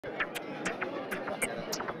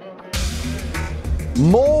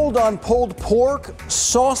Mold on pulled pork,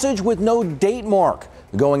 sausage with no date mark.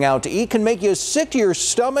 Going out to eat can make you sick to your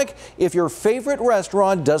stomach if your favorite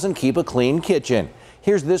restaurant doesn't keep a clean kitchen.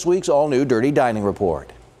 Here's this week's all-new Dirty Dining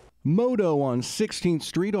Report. Modo on 16th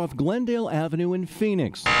Street off Glendale Avenue in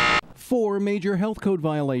Phoenix. 4 major health code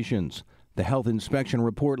violations. The health inspection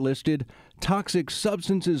report listed toxic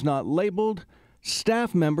substances not labeled,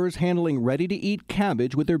 staff members handling ready-to-eat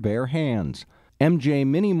cabbage with their bare hands. MJ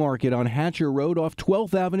Mini Market on Hatcher Road off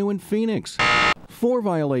 12th Avenue in Phoenix. 4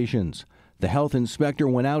 violations. The health inspector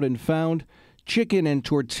went out and found chicken and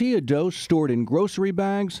tortilla dough stored in grocery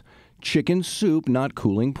bags, chicken soup not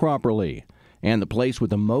cooling properly. And the place with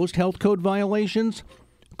the most health code violations?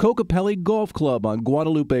 Kokopelli Golf Club on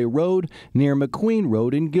Guadalupe Road near McQueen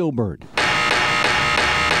Road in Gilbert.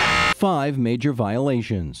 5 major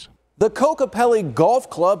violations. The Kokopelli Golf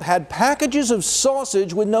Club had packages of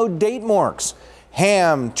sausage with no date marks,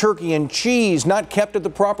 ham, turkey, and cheese not kept at the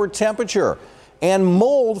proper temperature, and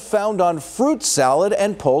mold found on fruit salad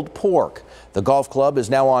and pulled pork. The golf club is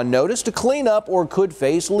now on notice to clean up or could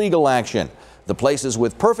face legal action. The places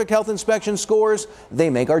with perfect health inspection scores, they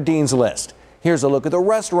make our Dean's List. Here's a look at the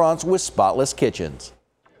restaurants with spotless kitchens.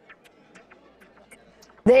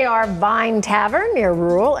 They are Vine Tavern near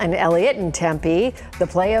Rural and Elliott in Tempe, the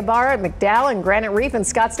Playa Bar at McDowell and Granite Reef in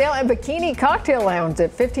Scottsdale, and Bikini Cocktail Lounge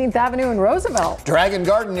at 15th Avenue in Roosevelt. Dragon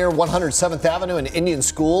Garden near 107th Avenue and Indian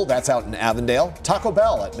School, that's out in Avondale. Taco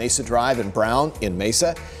Bell at Mesa Drive and Brown in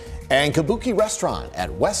Mesa. And Kabuki Restaurant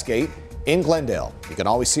at Westgate in Glendale. You can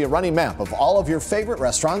always see a running map of all of your favorite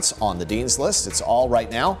restaurants on the Dean's List. It's all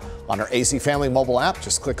right now on our AC Family mobile app.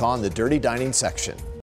 Just click on the Dirty Dining section.